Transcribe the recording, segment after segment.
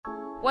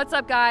What's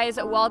up, guys?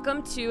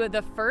 Welcome to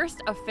the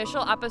first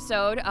official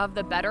episode of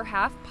the Better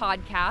Half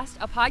podcast,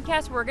 a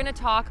podcast where we're going to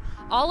talk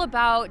all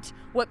about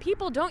what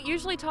people don't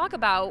usually talk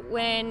about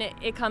when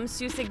it comes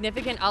to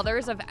significant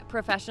others of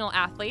professional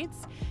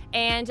athletes.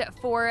 And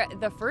for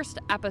the first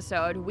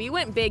episode, we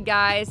went big,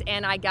 guys,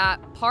 and I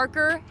got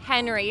Parker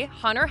Henry,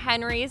 Hunter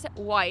Henry's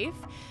wife.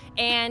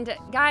 And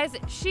guys,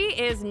 she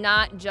is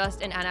not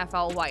just an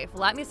NFL wife.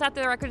 Let me set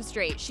the record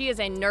straight. She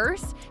is a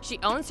nurse. She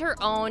owns her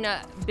own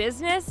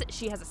business.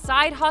 She has a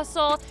side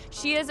hustle.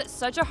 She is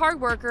such a hard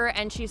worker,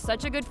 and she's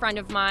such a good friend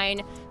of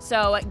mine.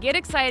 So get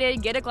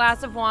excited, get a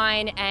glass of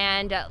wine,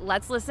 and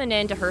let's listen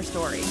in to her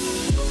story.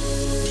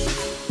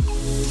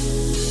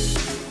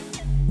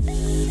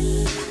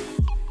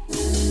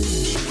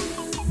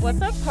 What's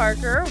up,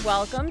 Parker?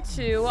 Welcome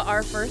to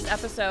our first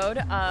episode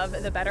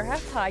of the Better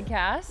Half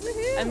podcast.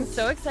 Woo-hoo. I'm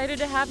so excited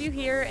to have you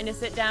here and to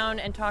sit down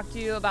and talk to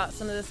you about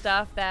some of the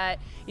stuff that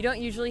you don't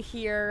usually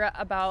hear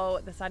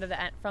about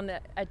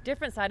a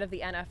different side of the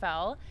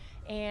NFL.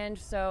 And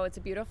so it's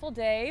a beautiful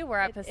day. We're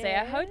at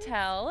Paseo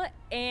Hotel,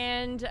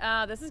 and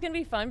this is going to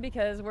be fun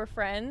because we're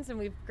friends and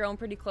we've grown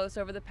pretty close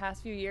over the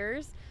past few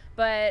years.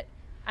 But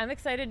I'm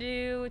excited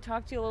to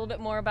talk to you a little bit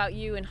more about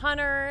you and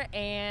Hunter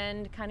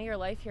and kind of your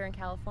life here in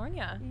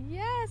California.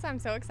 Yes, I'm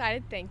so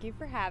excited. Thank you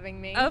for having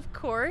me. Of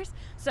course.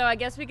 So I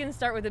guess we can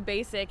start with the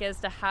basic as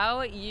to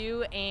how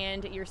you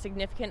and your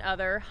significant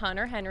other,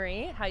 Hunter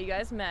Henry, how you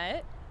guys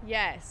met.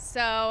 Yes,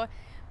 so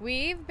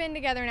we've been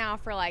together now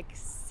for like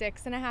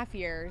 6.5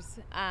 years.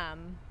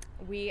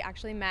 We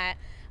actually met,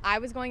 I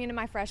was going into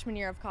my freshman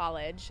year of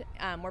college.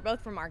 We're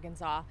both from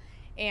Arkansas.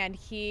 And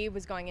he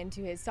was going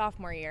into his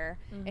sophomore year,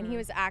 and he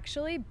was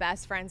actually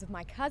best friends with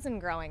my cousin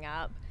growing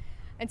up.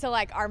 And so,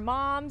 like, our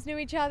moms knew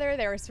each other.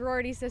 They were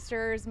sorority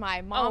sisters.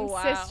 My mom's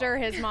sister,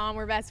 his mom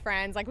were best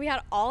friends. Like, we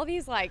had all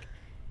these, like,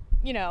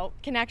 you know,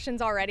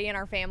 connections already in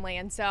our family.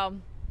 And so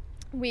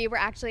we were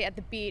actually at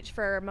the beach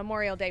for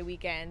Memorial Day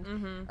weekend,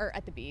 or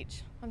at the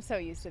beach. I'm so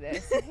used to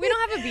this. We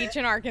don't have a beach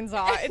in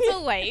Arkansas. It's a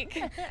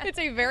lake. It's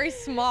a very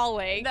small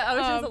lake. The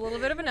ocean's a little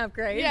bit of an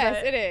upgrade. Yes,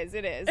 but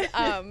it is.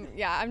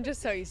 Yeah, I'm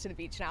just so used to the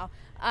beach now.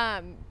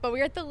 But we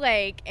were at the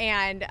lake,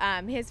 and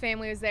his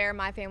family was there,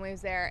 my family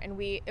was there, and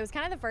it was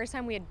kind of the first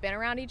time we had been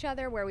around each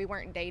other where we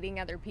weren't dating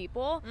other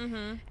people.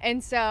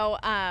 And so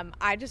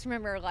I just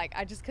remember, like,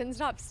 I just couldn't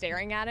stop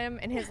staring at him,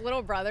 and his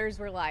little brothers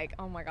were like,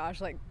 oh my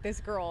gosh, like, this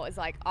girl is,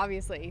 like,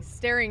 obviously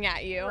staring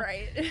at you.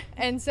 Right.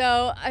 And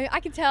so I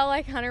could tell,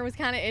 like, Hunter was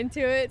kind of into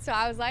it, so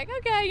I was like,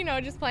 okay, you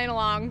know, just playing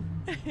along.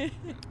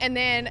 And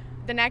then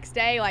the next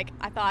day, like,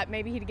 I thought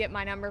maybe he'd get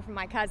my number from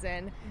my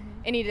cousin,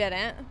 and he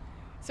didn't.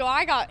 So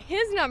I got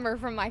his number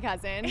from my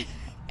cousin,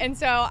 and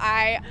so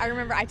I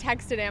remember I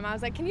texted him. I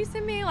was like, can you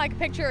send me, like, a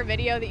picture or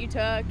video that you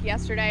took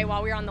yesterday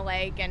while we were on the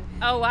lake? And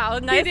oh, wow,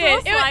 nice little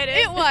slide in.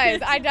 It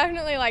was. I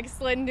definitely, like,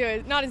 slid into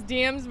his, not his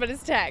DMs, but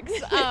his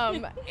texts.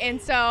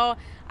 And so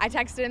I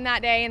texted him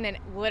that day, and then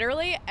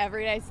literally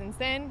every day since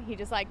then, he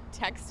just, like,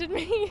 texted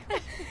me.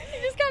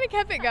 He just kind of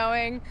kept it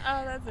going.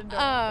 Oh, that's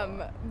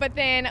adorable. But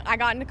then I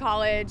got into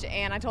college,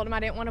 and I told him I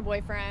didn't want a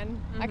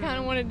boyfriend. I kind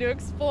of wanted to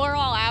explore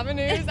all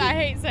avenues. I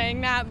hate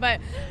saying that,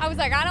 but I was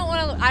like,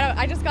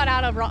 I just got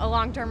out of a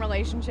long-term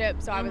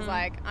relationship, so I was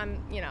like,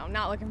 I'm, you know,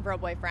 not looking for a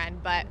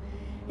boyfriend, but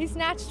he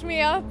snatched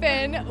me up,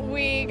 and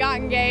we got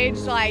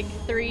engaged like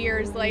 3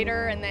 years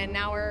later, and then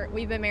now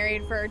we've been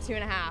married for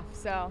 2.5.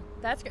 So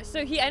that's good.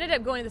 So he ended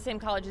up going to the same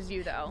college as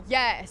you, though.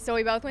 Yeah. So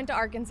we both went to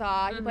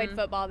Arkansas. He played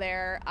football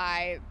there.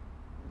 I,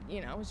 you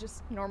know, was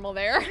just normal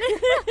there.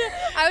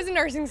 I was in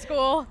nursing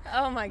school.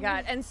 Oh my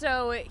God. And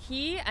so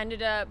he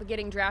ended up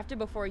getting drafted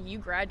before you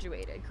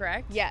graduated,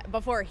 correct? Yeah,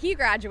 before he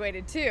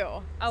graduated too.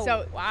 Oh,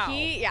 so wow.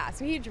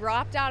 So he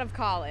dropped out of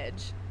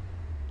college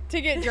to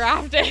get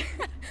drafted.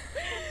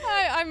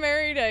 I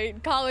married a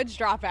college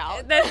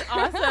dropout. That's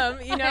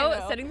awesome. You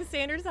know, setting the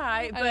standards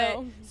high.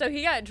 But so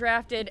he got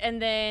drafted,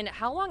 and then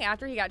how long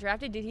after he got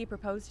drafted did he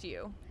propose to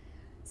you?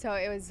 So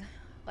it was,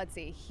 let's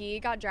see, he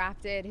got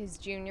drafted his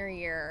junior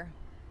year,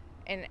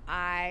 and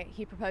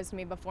he proposed to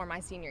me before my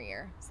senior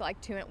year. So like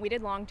we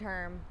did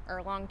long-term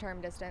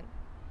distance.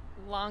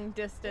 Long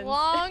distance.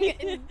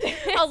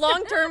 A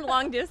long-term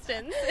long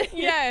distance.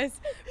 Yes,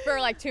 for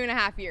like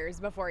 2.5 years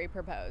before he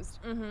proposed.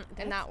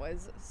 And that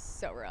was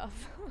so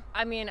rough.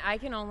 I mean, I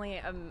can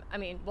only,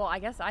 well, I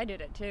guess I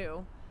did it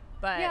too,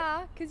 but.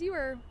 Yeah, because you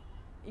were.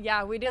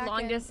 Yeah, we did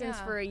long distance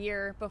for a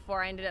year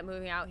before I ended up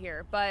moving out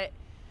here, but.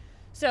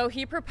 So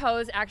he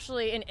proposed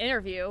actually an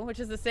interview, which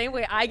is the same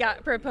way I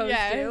got proposed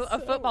to, a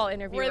football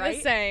interview, We're right?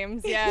 the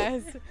same,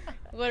 yes.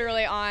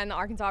 Literally on the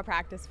Arkansas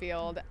practice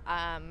field.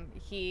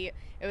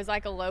 It was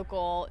like a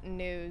local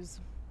news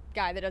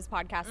guy that does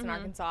podcasts in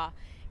Arkansas,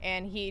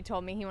 and he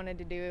told me he wanted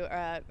to do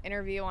an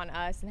interview on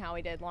us and how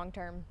we did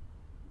long-term.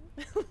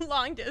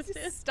 Long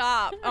distance.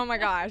 Stop. Oh my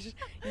gosh.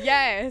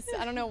 Yes.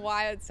 I don't know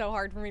why it's so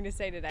hard for me to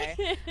say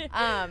today.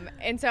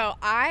 And so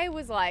I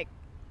was like,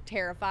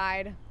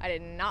 terrified. I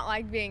did not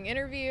like being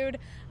interviewed.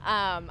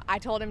 I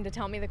told him to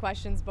tell me the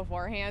questions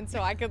beforehand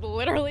so I could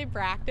literally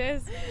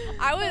practice.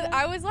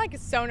 I was like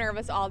so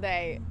nervous all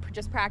day,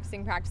 just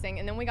practicing.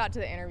 And then we got to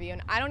the interview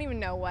and I don't even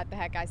know what the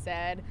heck I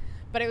said.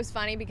 But it was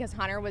funny because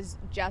Hunter was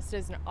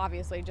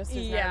obviously just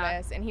as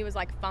nervous, and he was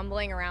like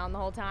fumbling around the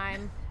whole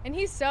time. And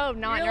he's so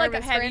not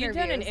nervous for interviews.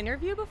 Have you done an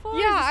interview before?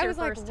 Yeah, I was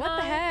like, what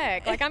the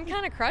heck? Like, I'm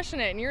kind of crushing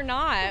it, and you're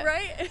not.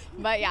 Right.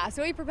 But yeah,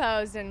 so he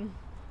proposed, and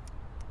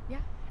yeah.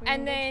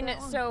 And then,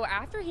 so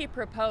after he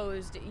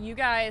proposed, you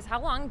guys,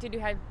 how long did you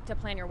have to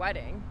plan your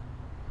wedding?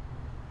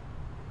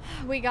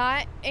 We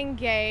got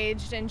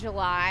engaged in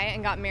July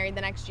and got married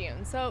the next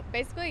June. So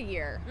basically a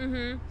year.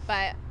 Mm-hmm.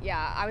 But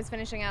yeah, I was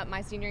finishing up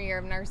my senior year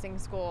of nursing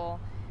school.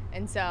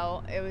 And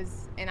so it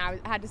was, and I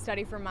had to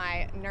study for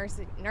my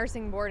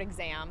nursing board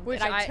exam. Which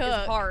is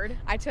hard.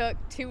 I took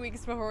 2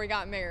 weeks before we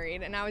got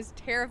married, and I was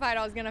terrified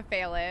I was going to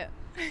fail it.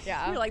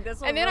 Yeah. You're like,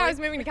 this. And then I was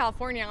moving to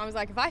California, and I was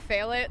like, if I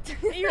fail it.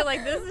 You're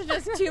like, this is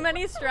just too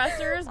many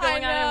stressors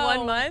going on in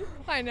 1 month.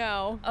 I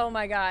know. Oh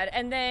my God.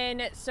 And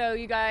then, so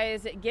you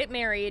guys get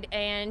married,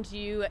 and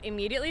you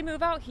immediately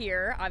move out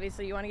here.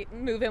 Obviously, you want to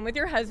move in with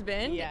your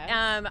husband. Yes.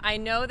 I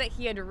know that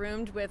he had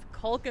roomed with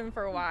Culkin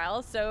for a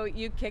while, so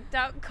you kicked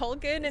out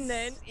Culkin, and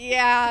then.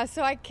 Yeah,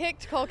 so I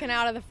kicked Culkin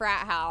out of the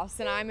frat house,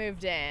 and I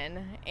moved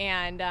in,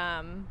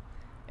 and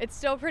it's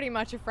still pretty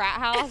much a frat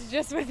house,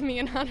 just with me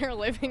and Hunter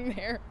living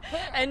there.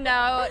 And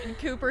now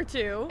Cooper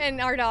too. And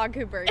our dog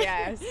Cooper,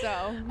 yes.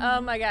 So. Oh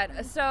my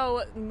God.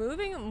 So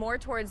moving more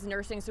towards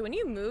nursing. So when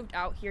you moved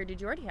out here, did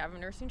you already have a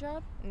nursing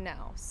job?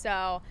 No.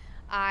 So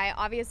I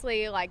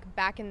obviously, like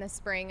back in the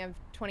spring of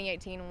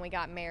 2018 when we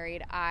got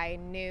married, I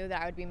knew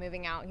that I would be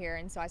moving out here.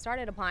 And so I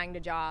started applying to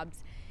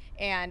jobs.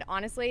 And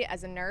honestly,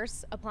 as a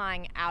nurse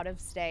applying out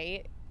of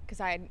state, because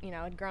I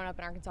had grown up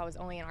in Arkansas, was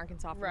only in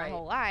Arkansas for my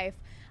whole life.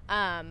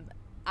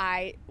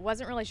 I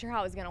wasn't really sure how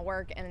it was going to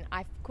work, and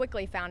I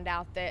quickly found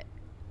out that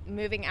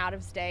moving out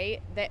of state,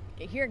 that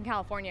here in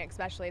California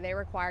especially, they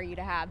require you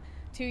to have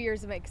 2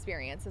 years of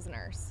experience as a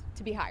nurse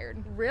to be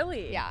hired.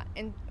 Really? Yeah.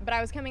 But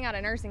I was coming out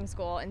of nursing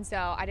school, and so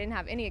I didn't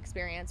have any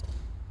experience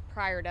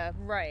prior to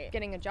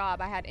getting a job.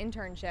 I had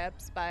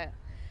internships,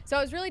 so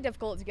it was really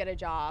difficult to get a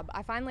job.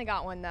 I finally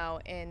got one,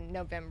 though, in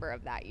November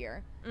of that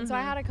year. And so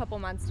I had a couple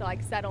months to,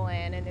 like, settle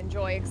in and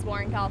enjoy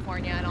exploring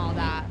California and all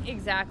that.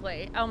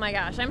 Exactly. Oh, my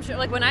gosh. I'm sure,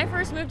 like, when I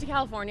first moved to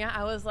California,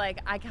 I was like,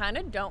 I kind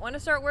of don't want to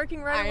start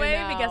worring right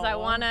away because I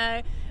want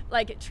to,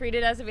 like, treat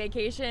it as a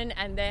vacation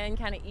and then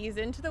kind of ease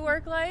into the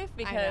work life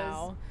because... I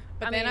know.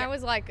 But then I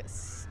was, like...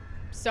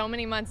 so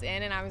many months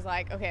in, and I was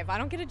like, okay, if I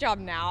don't get a job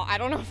now, I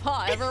don't know if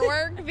I'll ever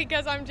work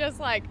because I'm just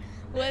like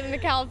living the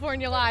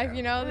California life,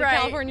 the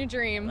California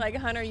dream. Like,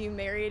 Hunter, you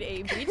married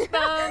a beach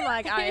bum.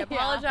 Like, I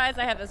apologize.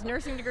 I have this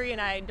nursing degree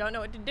and I don't know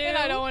what to do. And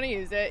I don't want to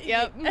use it.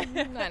 Yep.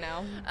 I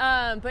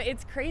know. But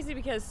it's crazy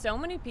because so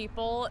many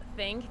people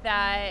think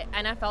that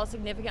NFL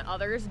significant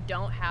others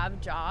don't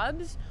have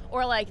jobs,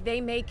 or like they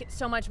make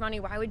so much money.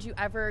 Why would you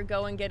ever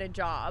go and get a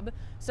job?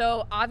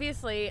 So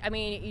obviously, I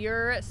mean,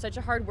 you're such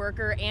a hard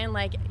worker, and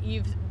like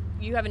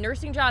you have a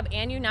nursing job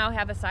and you now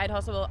have a side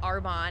hustle with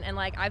Arbonne, and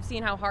like I've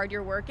seen how hard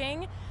you're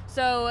working.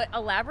 So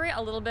elaborate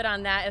a little bit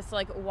on that as to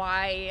like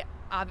why,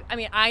 I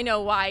mean, I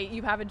know why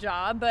you have a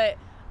job, but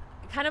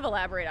kind of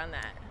elaborate on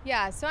that.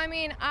 Yeah, so I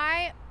mean,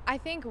 I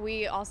think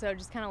we also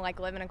just kind of like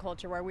live in a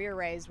culture where we were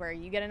raised where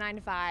you get a 9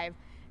 to 5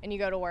 and you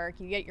go to work,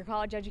 you get your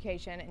college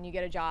education and you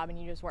get a job and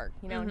you just work,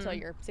 until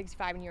you're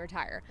 65 and you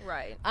retire.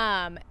 Right.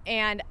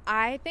 And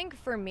I think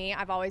for me,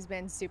 I've always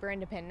been super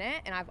independent,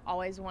 and I've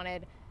always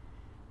wanted,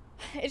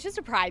 it's just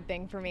a pride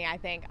thing for me, I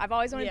think. I've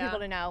always wanted people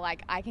to know,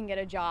 like, I can get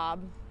a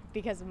job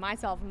because of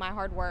myself and my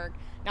hard work,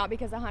 not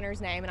because of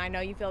Hunter's name, and I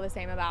know you feel the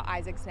same about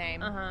Isaac's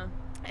name.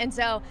 And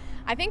so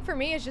I think for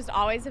me, it's just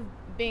always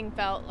being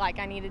felt like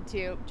I needed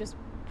to just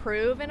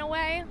prove in a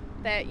way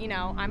that,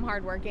 I'm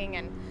hardworking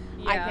and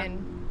I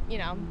can,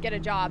 get a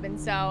job. And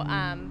so,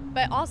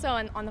 but also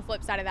on the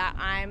flip side of that,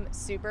 I'm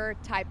super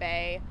type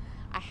A.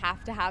 I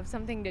have to have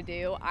something to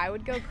do. I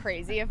would go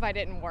crazy if I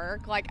didn't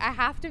work. Like, I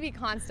have to be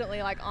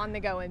constantly like on the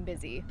go and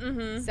busy.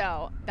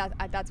 So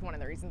that's one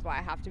of the reasons why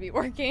I have to be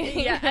working.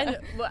 Yeah,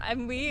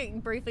 and we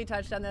briefly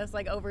touched on this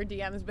like over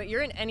DMs, but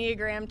you're an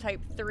Enneagram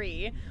type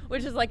 3,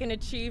 which is like an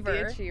achiever.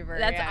 The achiever.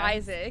 That's yes.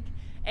 Isaac.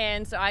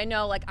 And so I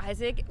know like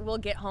Isaac will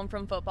get home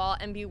from football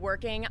and be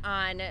working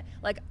on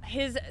like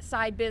his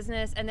side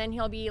business, and then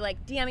he'll be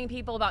like DMing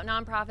people about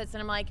nonprofits,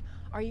 and I'm like,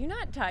 are you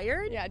not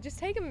tired? Yeah, just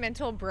take a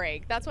mental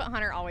break. That's what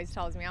Hunter always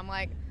tells me. I'm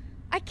like,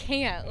 I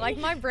can't. Like,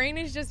 my brain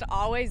is just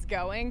always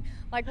going.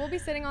 Like, we'll be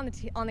sitting on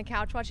the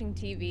couch watching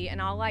TV,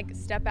 and I'll like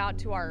step out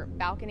to our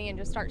balcony and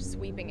just start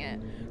sweeping it,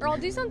 or I'll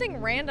do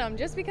something random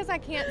just because I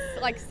can't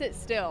like sit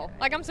still.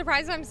 Like, I'm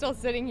surprised I'm still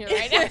sitting here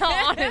right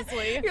now.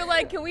 Honestly, you're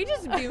like, can we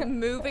just be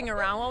moving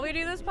around while we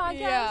do this podcast?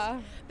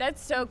 Yeah,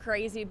 that's so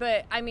crazy.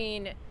 But I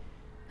mean,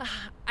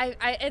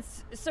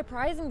 it's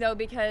surprising though,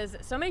 because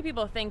so many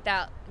people think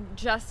that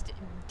just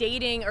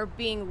dating or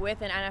being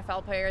with an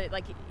NFL player,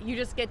 like you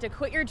just get to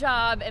quit your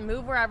job and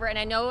move wherever. And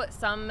I know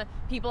some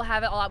people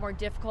have it a lot more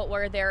difficult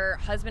where their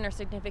husband or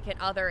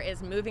significant other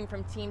is moving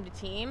from team to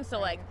team.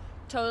 So like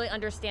totally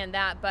understand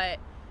that, but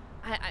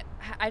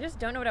I just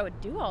don't know what I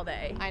would do all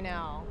day. I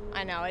know.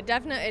 It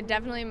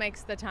definitely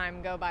makes the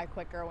time go by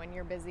quicker when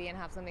you're busy and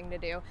have something to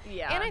do.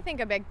 Yeah. And I think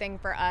a big thing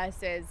for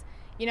us is,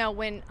 you know,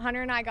 when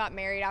Hunter and I got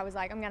married, I was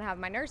like, I'm going to have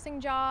my nursing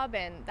job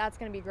and that's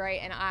going to be great.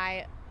 And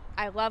I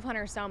love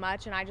Hunter so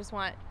much, and I just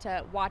want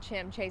to watch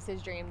him chase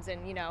his dreams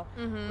and, you know,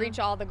 reach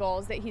all the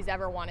goals that he's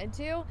ever wanted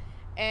to.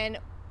 And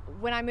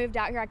when I moved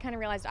out here, I kind of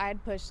realized I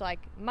had pushed like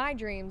my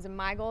dreams and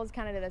my goals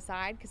kind of to the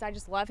side because I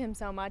just love him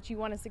so much. You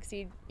want to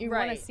succeed. You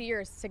want to see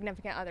your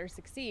significant other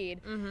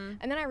succeed. And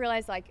then I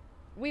realized like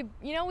we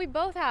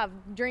both have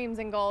dreams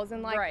and goals,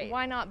 and like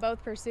why not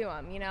both pursue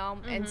them, you know?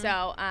 And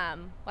so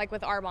like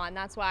with Arbonne,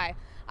 that's why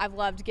I've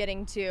loved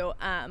getting to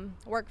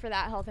work for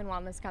that health and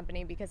wellness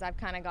company, because I've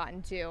kind of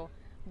gotten to,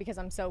 because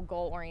I'm so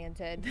goal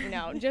oriented, you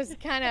know, just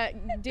kind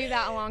of do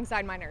that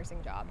alongside my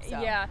nursing job.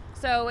 So. Yeah.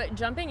 So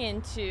jumping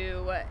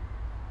into,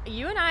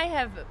 you and I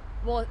have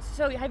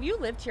you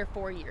lived here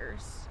 4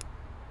 years?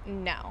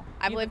 No,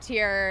 I've lived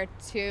here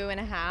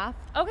 2.5.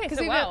 Okay,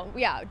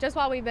 so just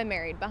while we've been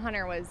married. But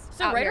Hunter was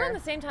right around the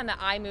same time that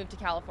I moved to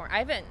California. I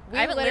haven't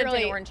lived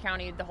in Orange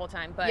County the whole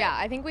time, but yeah,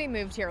 I think we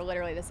moved here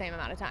literally the same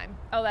amount of time.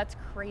 Oh, that's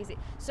crazy.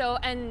 So,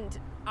 and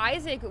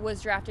Isaac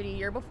was drafted a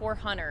year before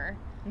Hunter.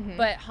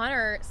 But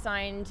Hunter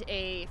signed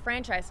a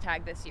franchise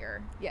tag this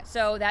year. Yes.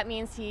 So that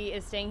means he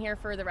is staying here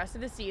for the rest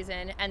of the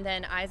season, and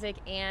then Isaac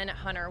and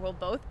Hunter will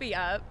both be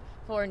up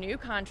for new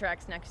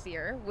contracts next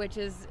year, which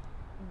is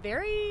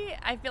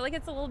I feel like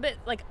it's a little bit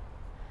like,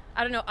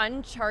 I don't know,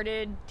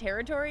 uncharted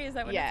territory. Is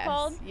that what it's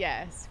called?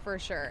 Yes, for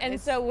sure. And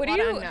it's so what do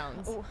you,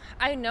 unknowns.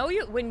 I know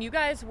when you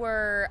guys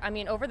were,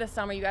 over the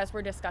summer, you guys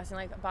were discussing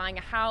like buying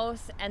a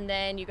house, and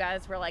then you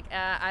guys were like,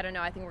 I don't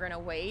know, I think we're going to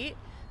wait.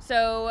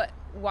 So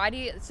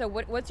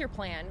what's your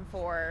plan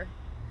for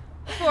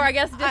I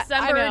guess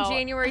December,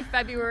 January,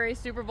 February,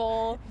 Super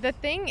Bowl? The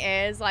thing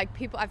is, like,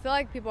 I feel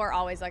like people are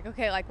always like,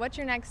 okay, like, what's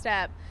your next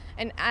step?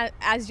 And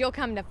as you'll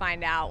come to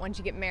find out, once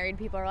you get married,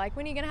 people are like,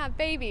 when are you going to have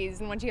babies?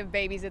 And once you have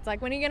babies, it's like,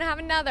 when are you going to have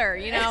another?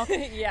 You know?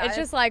 Yeah. It's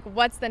just like,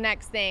 what's the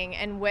next thing?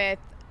 And with,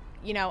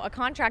 you know, a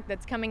contract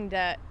that's coming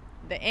to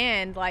the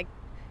end, like,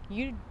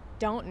 you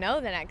don't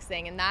know the next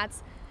thing. And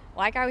that's,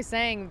 like I was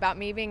saying about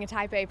me being a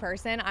type A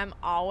person, I'm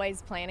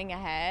always planning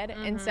ahead.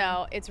 And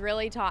so it's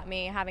really taught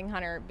me, having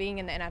Hunter being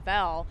in the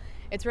NFL,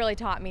 it's really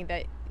taught me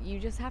that you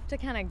just have to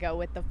kind of go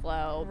with the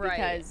flow,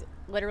 because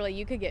literally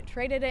you could get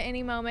traded at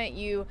any moment.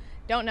 You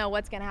don't know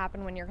what's going to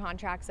happen when your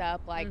contract's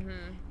up. Like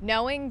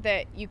knowing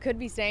that you could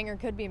be staying or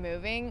could be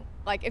moving,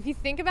 like if you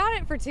think about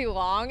it for too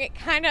long, it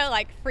kind of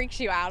like freaks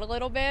you out a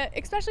little bit,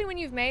 especially when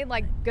you've made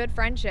like good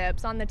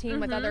friendships on the team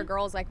with other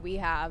girls like we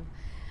have.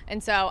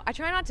 And so I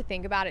try not to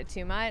think about it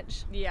too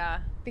much.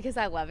 Yeah. Because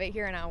I love it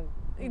here and I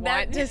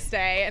want to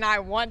stay and I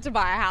want to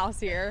buy a house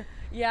here.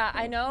 Yeah,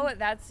 I know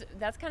that's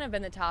kind of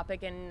been the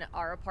topic in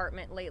our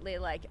apartment lately.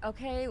 Like,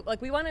 okay,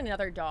 like we want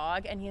another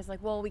dog, and he's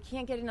like, well, we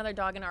can't get another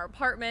dog in our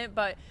apartment,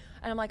 and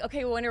I'm like,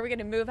 okay, well, when are we going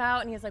to move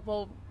out? And he's like,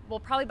 well, we'll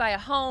probably buy a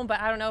home, but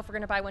I don't know if we're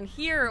going to buy one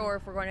here or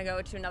if we're going to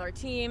go to another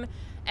team.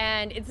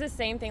 And it's the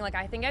same thing. Like,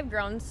 I think I've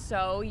grown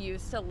so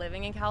used to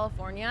living in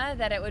California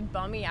that it would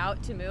bum me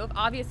out to move.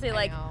 Obviously,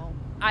 like,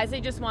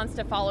 Isaac just wants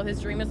to follow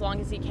his dream as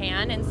long as he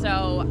can, and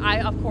so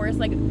I, of course,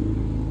 like,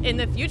 in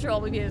the future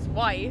I'll be his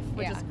wife,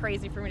 which is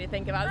crazy for me to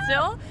think about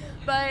still,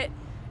 but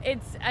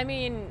it's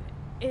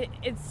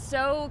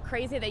so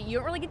crazy that you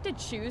don't really get to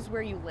choose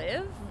where you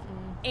live,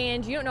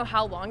 and you don't know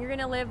how long you're going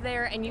to live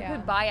there, and you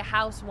could buy a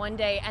house one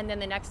day and then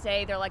the next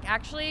day they're like,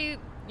 actually,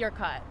 you're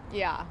cut.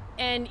 Yeah.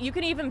 And you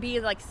can even be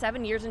like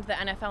 7 years into the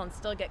NFL and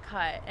still get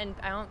cut, and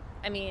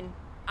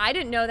I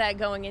didn't know that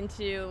going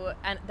into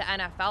the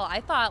NFL.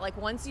 I thought,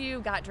 like, once you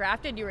got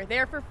drafted, you were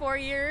there for 4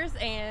 years,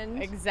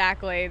 and...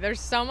 Exactly. There's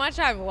so much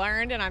I've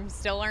learned, and I'm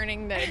still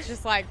learning, that it's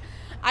just, like,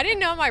 I didn't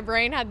know my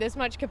brain had this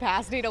much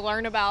capacity to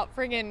learn about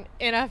friggin'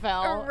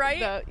 NFL.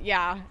 Right?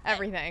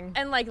 Everything.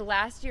 And like,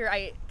 last year,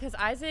 because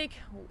Isaac,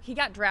 he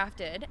got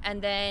drafted,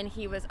 and then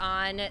he was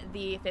on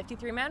the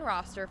 53-man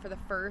roster for the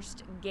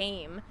first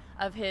game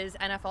of his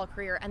NFL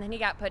career, and then he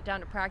got put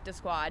down to practice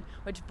squad,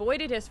 which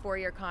voided his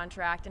 4-year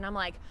contract. And I'm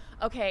like,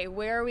 okay,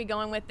 where are we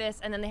going with this?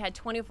 And then they had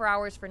 24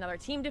 hours for another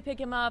team to pick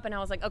him up, and I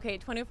was like, okay,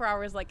 24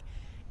 hours, like,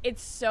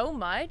 it's so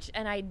much,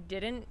 and I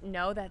didn't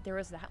know that there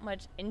was that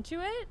much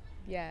into it.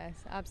 Yes,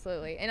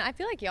 absolutely. And I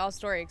feel like y'all's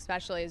story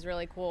especially is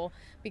really cool,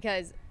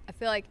 because I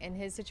feel like in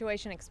his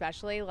situation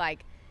especially,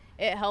 like,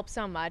 it helps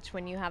so much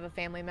when you have a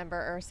family member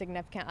or a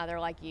significant other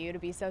like you to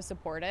be so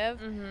supportive,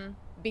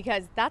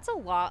 because that's a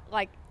lot.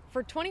 Like,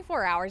 for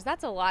 24 hours,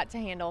 that's a lot to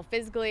handle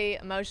physically,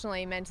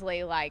 emotionally,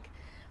 mentally. Like,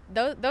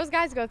 those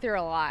guys go through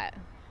a lot.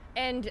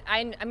 And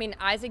I mean,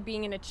 Isaac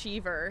being an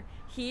achiever,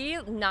 he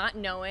not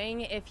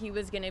knowing if he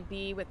was going to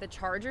be with the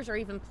Chargers or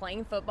even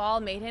playing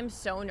football made him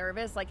so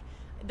nervous. Like,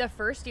 the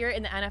first year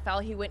in the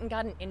NFL, he went and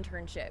got an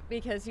internship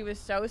because he was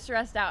so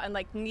stressed out and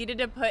like needed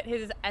to put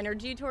his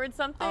energy towards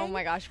something. Oh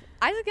my gosh.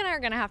 Isaac and I are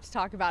going to have to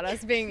talk about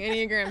us being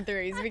Enneagram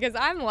 3s because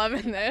I'm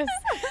loving this.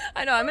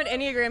 I know, I'm an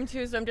Enneagram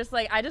 2, so I'm just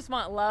like, I just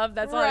want love.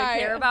 That's all I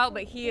care about.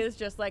 But he is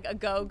just like a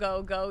go,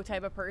 go, go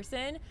type of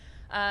person.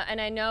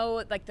 And I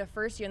know like the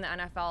first year in the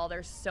NFL,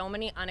 there's so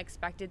many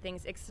unexpected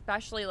things,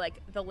 especially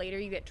like the later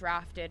you get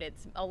drafted,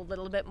 it's a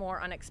little bit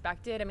more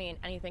unexpected. I mean,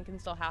 anything can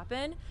still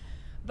happen.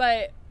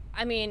 But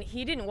I mean,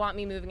 he didn't want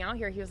me moving out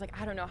here. He was like,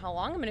 I don't know how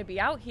long I'm going to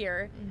be out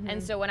here.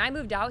 And so when I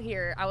moved out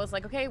here, I was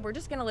like, okay, we're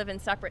just going to live in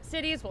separate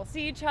cities. We'll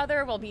see each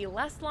other. We'll be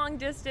less long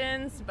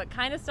distance, but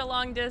kind of still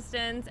long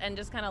distance, and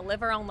just kind of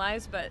live our own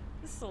lives, but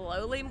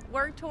slowly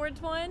work towards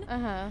one.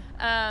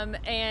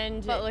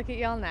 But look at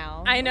y'all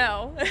now. I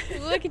know.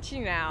 Look at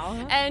you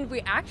now. And we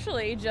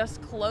actually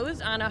just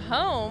closed on a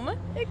home.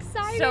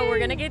 Exciting. So we're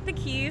going to get the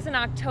keys in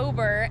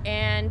October,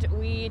 and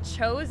we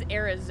chose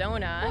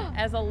Arizona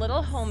as a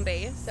little home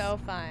base. So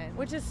fun.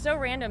 Which is so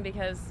random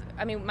because,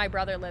 I mean, my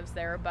brother lives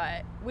there,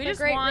 but we just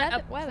great want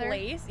a weather.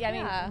 place. Yeah, I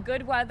mean,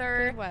 good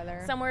weather,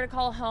 somewhere to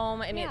call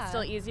home. I mean, it's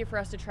still easy for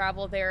us to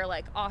travel there.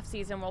 Like,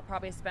 off-season, we'll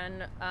probably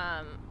spend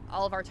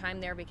all of our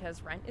time there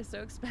because rent is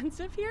so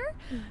expensive here.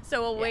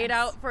 So we'll wait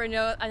out for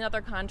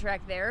another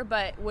contract there.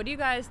 But what do you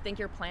guys think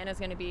your plan is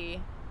going to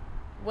be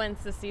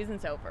once the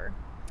season's over?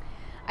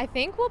 I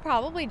think we'll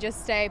probably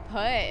just stay put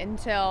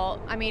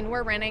until, I mean,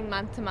 we're renting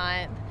month to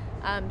month.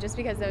 Just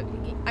because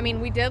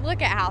we did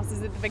look at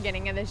houses at the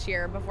beginning of this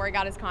year before he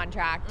got his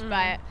contract,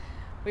 but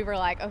we were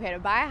like, okay, to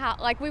buy a house,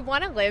 like we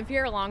want to live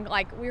here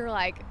we were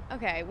like,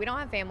 okay, we don't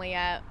have family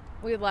yet.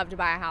 We would love to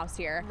buy a house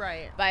here.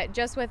 Right. But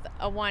just with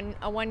a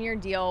one year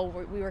deal,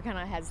 we were kind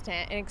of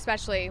hesitant, and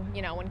especially,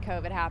 you know, when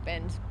COVID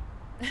happened,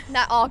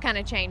 that all kind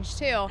of changed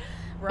too.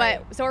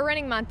 Right. But so we're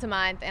renting month to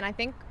month, and I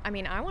think, I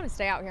mean, I want to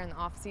stay out here in the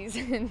off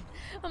season.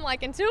 I'm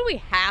like, until we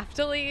have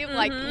to leave,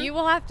 like you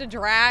will have to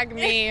drag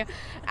me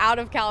out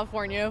of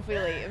California if we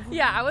leave.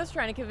 Yeah, I was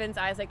trying to convince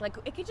Isaac, like,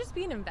 it could just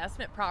be an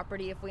investment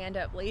property if we end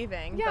up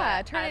leaving.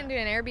 Yeah, turn it into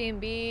an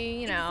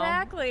Airbnb, you know.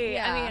 Exactly.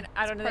 Yeah, I mean,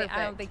 I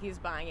don't think he's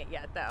buying it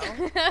yet,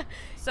 though.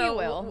 So he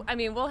will. I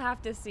mean, we'll have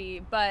to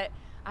see, but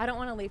I don't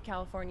want to leave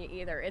California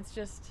either. It's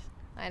just,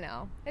 I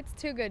know, it's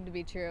too good to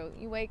be true.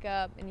 You wake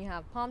up and you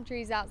have palm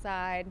trees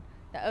outside,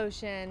 the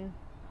ocean.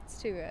 It's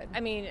too good.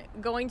 I mean,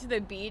 going to the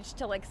beach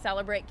to like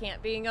celebrate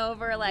camp being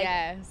over, like,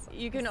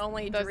 you can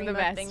only dream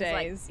of things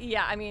days. Like,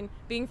 yeah, I mean,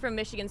 being from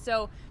Michigan.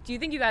 So do you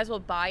think you guys will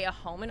buy a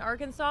home in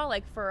Arkansas,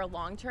 like for a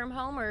long-term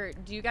home, or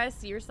do you guys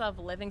see yourself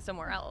living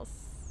somewhere else?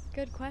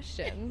 Good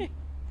question.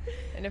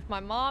 And if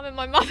my mom and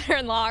my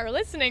mother-in-law are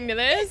listening to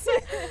this,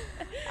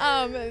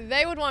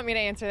 they would want me to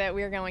answer that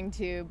we're going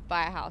to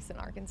buy a house in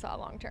Arkansas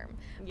long term.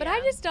 But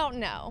I just don't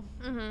know.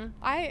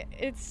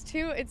 It's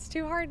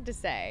too hard to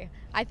say.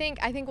 I think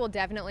we'll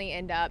definitely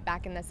end up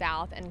back in the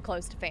South and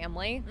close to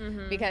family,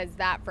 because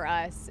that for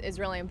us is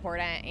really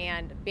important.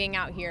 And being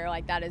out here,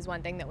 like, that is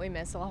one thing that we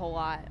miss a whole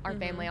lot. Our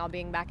family all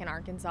being back in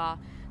Arkansas.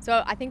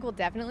 So I think we'll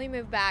definitely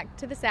move back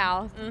to the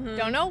South.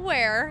 Don't know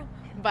where.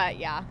 But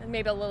yeah,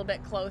 maybe a little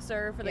bit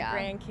closer for the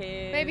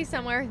grandkids. Maybe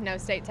somewhere with no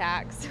state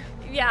tax.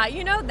 Yeah,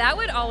 you know, that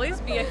would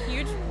always be a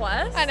huge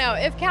plus. I know,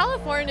 if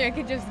California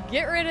could just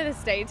get rid of the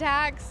state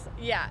tax.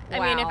 Yeah, I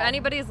mean, if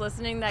anybody's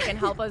listening that can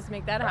help us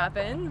make that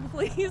happen,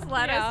 please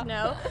let us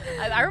know.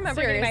 I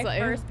remember getting my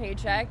first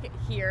paycheck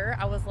here.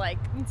 I was like,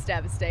 it's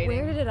devastating.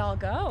 Where did it all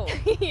go?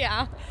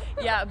 Yeah,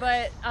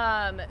 but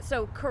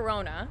so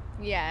Corona.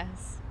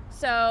 Yes.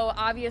 So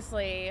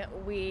obviously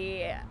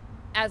we,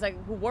 as a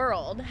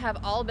world, have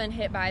all been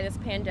hit by this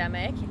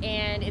pandemic,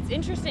 and it's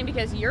interesting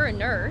because you're a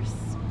nurse,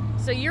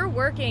 so you're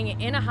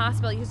working in a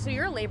hospital. So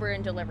you're a labor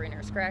and delivery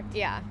nurse, correct?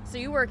 Yeah. So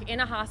you work in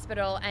a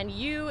hospital, and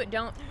you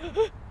don't.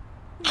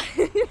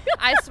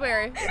 I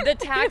swear, the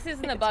taxes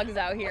and the bugs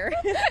out here.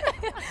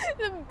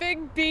 The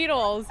big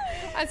beetles.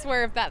 I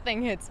swear, if that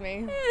thing hits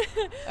me.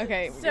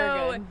 Okay.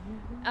 So,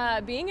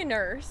 being a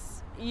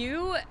nurse,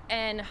 you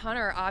and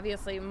Hunter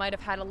obviously might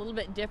have had a little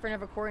bit different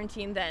of a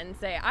quarantine than,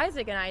 say,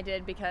 Isaac and I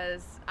did,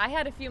 because I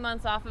had a few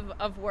months off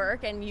of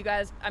work, and you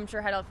guys, I'm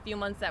sure, had a few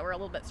months that were a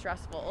little bit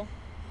stressful.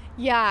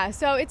 Yeah,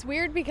 so it's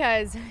weird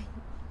because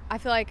I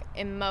feel like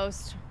in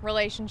most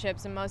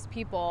relationships and most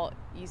people,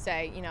 you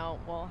say, you know,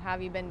 well,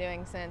 have you been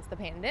doing since the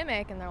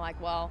pandemic? And they're like,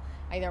 well,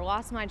 I either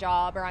lost my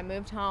job or I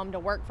moved home to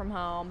work from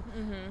home.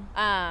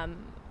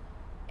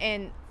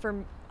 And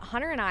for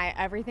Hunter and I,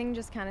 everything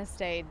just kind of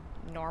stayed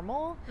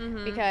normal,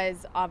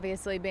 because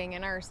obviously being a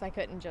nurse, I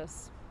couldn't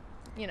just,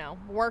 you know,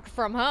 work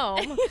from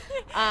home.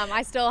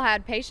 I still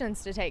had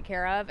patients to take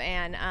care of,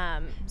 and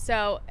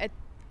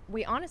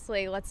we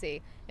honestly, let's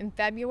see, in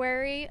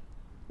February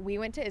we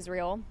went to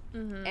Israel,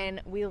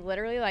 and we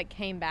literally like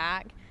came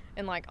back,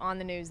 and like on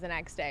the news the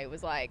next day it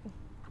was like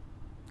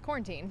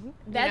quarantine.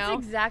 That's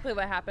exactly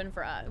what happened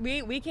for us.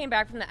 We came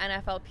back from the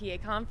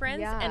NFLPA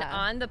conference, and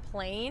on the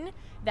plane,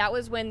 that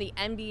was when the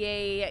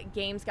NBA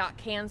games got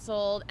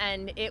canceled,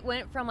 and it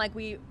went from like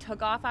we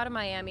took off out of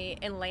Miami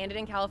and landed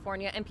in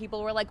California, and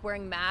people were like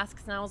wearing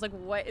masks, and I was like,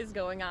 what is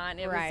going on?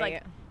 It was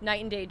like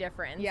night and day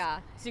difference. Yeah.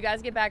 So you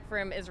guys get back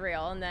from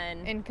Israel, and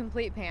then in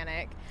complete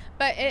panic.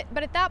 But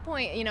at that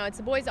point, you know, it's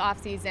the boys'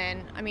 off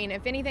season. I mean,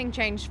 if anything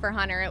changed for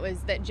Hunter, it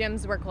was that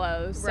gyms were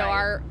closed. So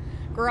our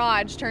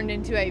garage turned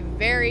into a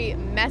very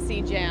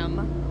messy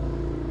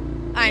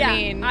gym.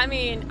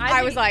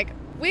 I was like,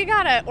 we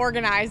gotta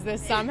organize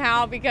this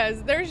somehow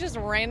because there's just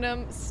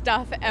random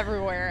stuff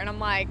everywhere, and I'm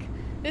like,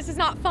 this is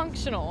not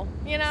functional,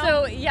 you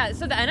know?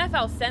 So the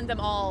NFL sent them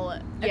all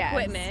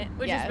equipment,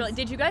 which is really.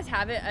 Did you guys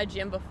have a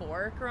gym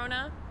before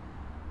Corona?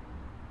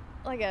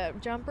 Like a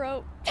jump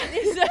rope? So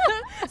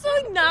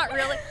like not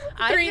really.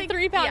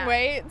 Three pound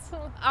weights.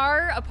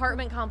 Our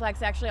apartment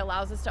complex actually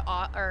allows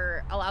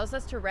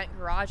us to rent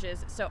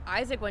garages. So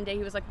Isaac one day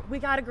he was like, we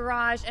got a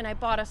garage and I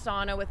bought a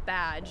sauna with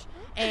badge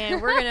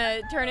and we're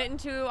gonna turn it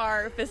into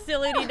our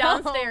facility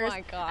downstairs. Oh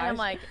my gosh. And I'm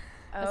like,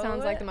 that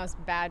sounds like the most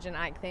badge and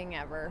Ike thing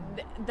ever.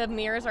 The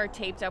mirrors are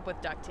taped up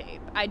with duct tape.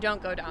 I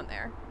don't go down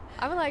there.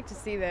 I would like to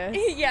see this.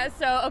 Yeah,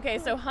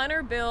 so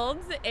Hunter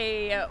builds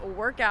a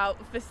workout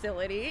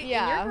facility in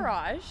your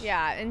garage.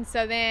 Yeah, and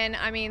so then,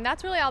 I mean,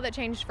 that's really all that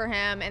changed for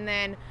him. And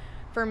then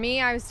for me,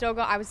 I was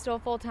still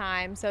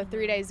full-time, so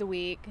 3 days a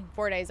week,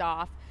 4 days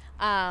off.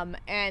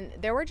 And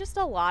there were just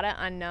a lot of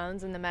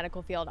unknowns in the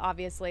medical field.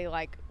 Obviously,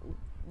 like,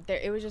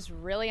 it was just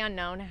really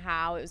unknown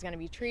how it was going to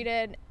be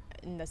treated.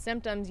 And the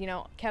symptoms, you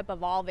know, kept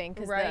evolving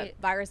because the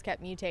virus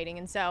kept mutating.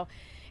 And so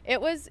it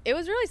was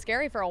really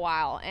scary for a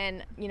while.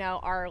 And, you know,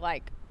 our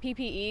like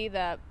PPE,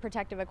 the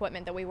protective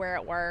equipment that we wear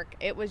at work,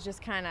 it was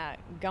just kind of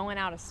going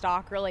out of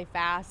stock really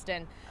fast.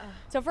 And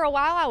so for a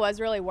while I was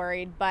really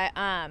worried, but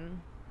I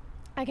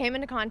came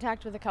into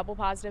contact with a couple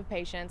positive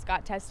patients,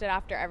 got tested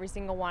after every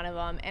single one of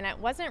them. And it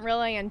wasn't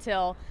really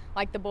until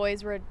like the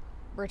boys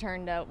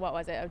returned to, what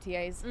was it,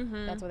 OTAs?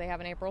 Mm-hmm. That's what they have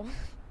in April.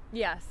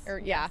 Yes.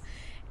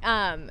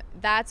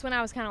 That's when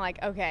I was kind of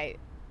like, okay,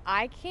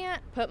 I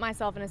can't put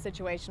myself in a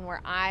situation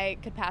where I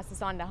could pass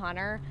this on to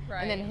Hunter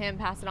and then him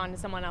pass it on to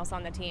someone else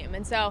on the team.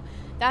 And so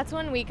that's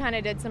when we kind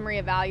of did some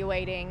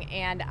reevaluating,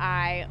 and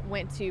I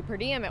went to per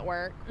diem at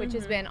work, which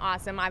has been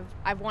awesome.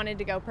 I've wanted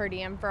to go per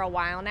diem for a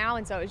while now,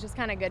 and so it was just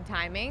kind of good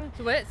timing.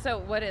 So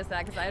what is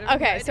that? Because I don't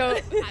know.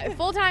 So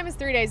full time is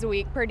 3 days a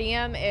week. Per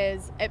diem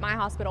is at my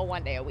hospital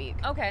 1 day a week.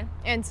 Okay.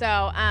 And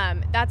so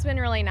that's been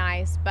really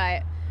nice.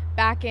 But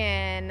back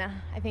in,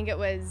 I think it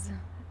was,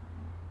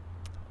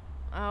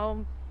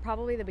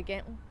 probably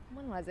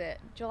when was it?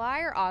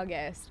 July or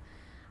August,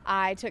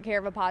 I took care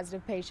of a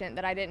positive patient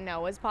that I didn't know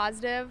was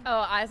positive.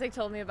 Oh, Isaac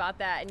told me about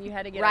that, and you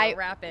had to get out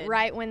rapid.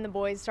 Right when the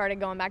boys started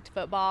going back to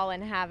football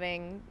and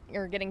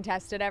getting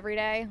tested every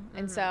day.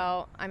 And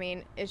so, I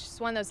mean, it's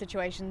just one of those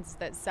situations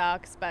that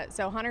sucks. But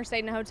so Hunter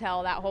stayed in a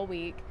hotel that whole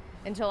week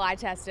until I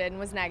tested and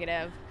was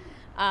negative.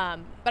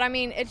 But I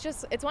mean, it's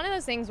one of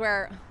those things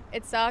where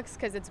it sucks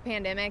because it's a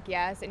pandemic,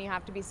 yes, and you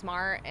have to be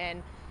smart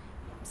and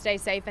stay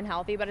safe and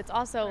healthy, but it's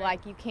also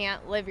like you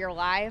can't live your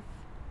life.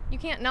 You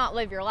can't not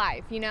live your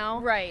life, you know?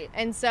 Right.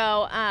 And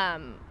so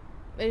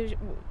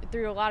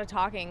through a lot of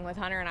talking with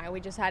Hunter and I, we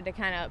just had to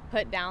kind of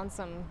put down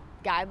some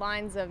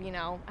guidelines of, you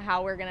know,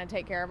 how we're going to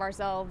take care of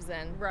ourselves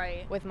and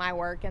with my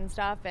work and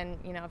stuff. And,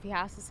 you know, if he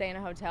has to stay in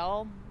a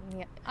hotel,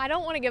 I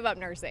don't want to give up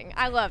nursing.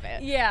 I love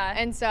it. Yeah.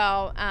 And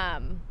so,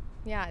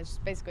 it's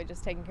just basically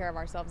just taking care of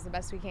ourselves the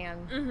best we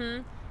can.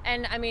 Mm-hmm.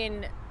 And I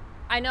mean,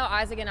 I know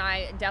Isaac and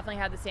I definitely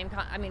had the same.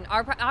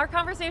 Our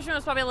conversation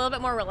was probably a little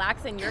bit more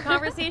relaxed than your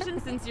conversation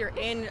since you're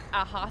in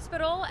a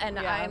hospital and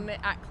I'm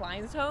at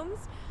clients' homes.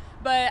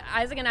 But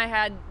Isaac and I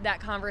had that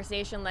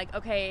conversation like,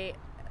 okay,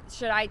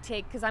 should I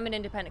take, because I'm an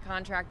independent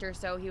contractor,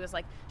 so he was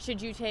like,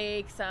 should you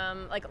take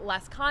some like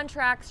less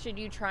contracts? Should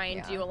you try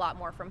and do a lot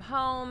more from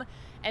home?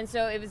 And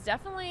so it was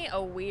definitely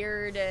a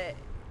weird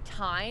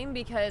time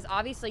because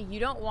obviously you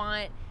don't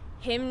want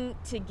him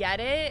to get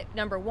it,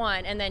 number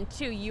one, and then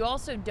two, you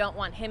also don't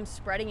want him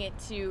spreading it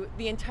to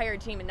the entire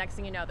team, and next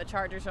thing you know, the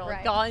Chargers are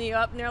calling you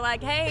up and they're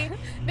like, hey.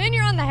 Then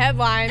you're on the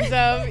headlines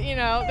of, you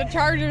know, the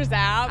Chargers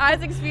app.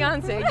 Isaac's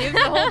fiance gives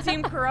the whole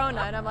team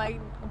corona, and I'm like,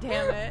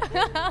 damn it.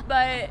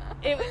 But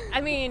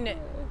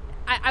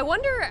I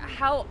wonder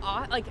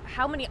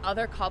how many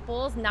other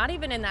couples, not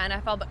even in the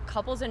NFL, but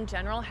couples in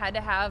general, had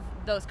to have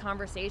those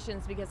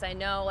conversations, because I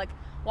know, like,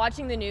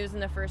 watching the news in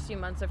the first few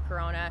months of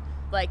Corona,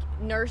 like,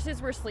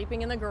 nurses were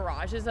sleeping in the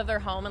garages of their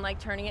home and, like,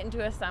 turning it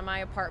into a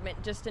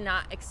semi-apartment just to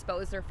not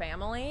expose their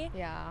family.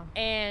 Yeah.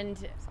 And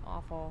it's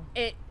awful.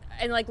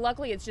 And, like,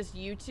 luckily it's just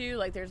you two.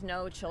 Like, there's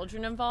no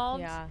children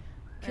involved. Yeah.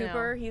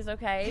 Cooper, he's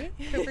okay.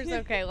 Cooper's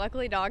okay.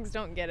 Luckily, dogs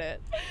don't get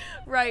it.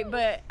 Right,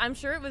 but I'm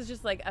sure it was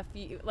just, like,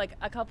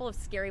 a couple of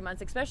scary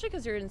months, especially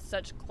because you're in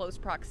such close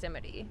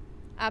proximity.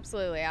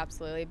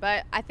 Absolutely.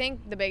 But I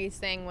think the biggest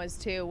thing was,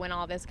 too, when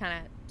all this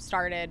kind of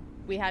started,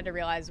 we had to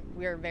realize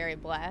we were very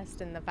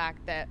blessed in the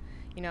fact that,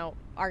 you know,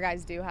 our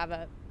guys do have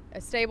a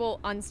stable,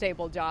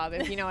 unstable job,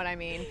 if you know what I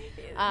mean.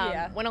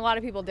 Yeah. When a lot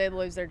of people did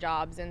lose their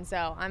jobs. And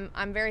so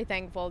I'm very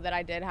thankful that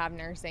I did have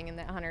nursing and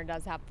that Hunter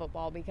does have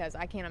football, because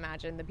I can't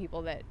imagine the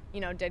people that,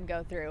 did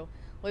go through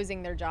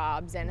losing their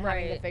jobs and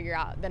having to figure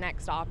out the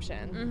next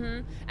option.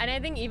 Mm-hmm. And I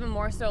think even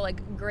more so,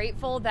 like,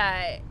 grateful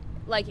that,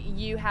 like,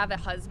 you have a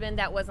husband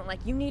that wasn't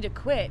like, you need to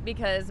quit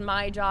because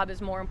my job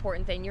is more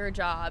important than your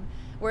job.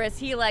 Whereas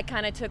he, like,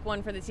 kind of took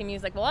one for the team. He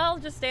was like, well, I'll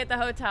just stay at the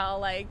hotel,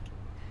 like.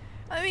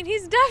 I mean,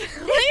 he's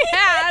definitely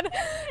had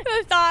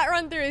the thought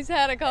run through his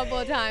head a couple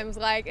of times,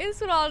 like, this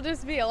would all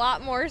just be a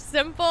lot more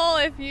simple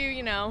if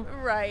you,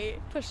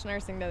 Right. push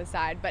nursing to the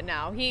side. But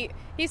no, he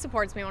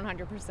supports me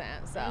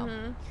 100%, so.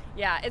 Mm-hmm.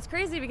 Yeah, it's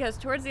crazy because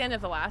towards the end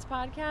of the last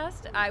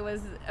podcast, I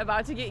was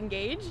about to get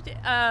engaged.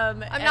 I'm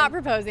not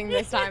proposing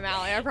this time,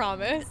 Allie, I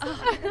promise.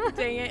 Oh,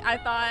 dang it,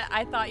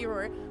 I thought you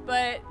were.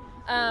 But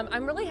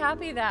I'm really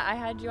happy that I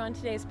had you on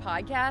today's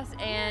podcast,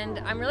 and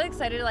I'm really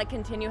excited to, like,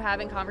 continue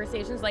having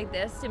conversations like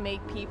this to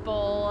make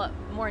people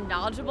more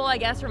knowledgeable, I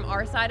guess, from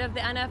our side of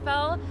the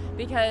NFL,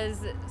 because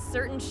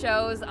certain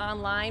shows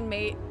online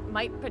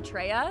might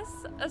portray us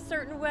a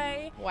certain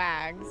way.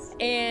 Wags.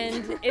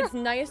 And it's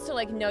nice to,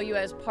 like, know you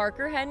as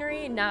Parker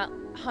Henry, not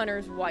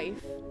Hunter's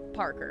wife,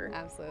 Parker.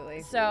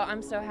 Absolutely. So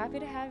I'm so happy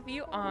to have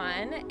you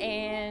on,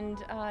 and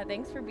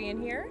thanks for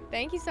being here.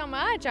 Thank you so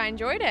much. I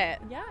enjoyed it.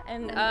 Yeah,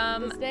 and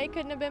this day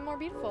couldn't have been more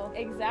beautiful.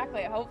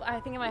 Exactly. I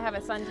think I might have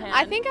a suntan.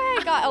 I think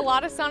I got a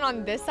lot of sun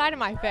on this side of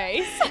my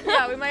face.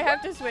 Yeah, we might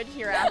have to switch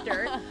here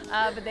after.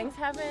 But nice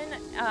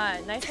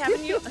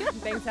having you.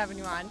 Thanks having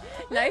you on.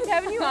 Nice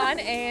having you on,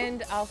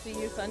 and I'll see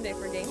you Sunday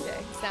for game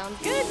day.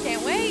 Sounds good.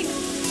 Can't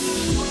wait.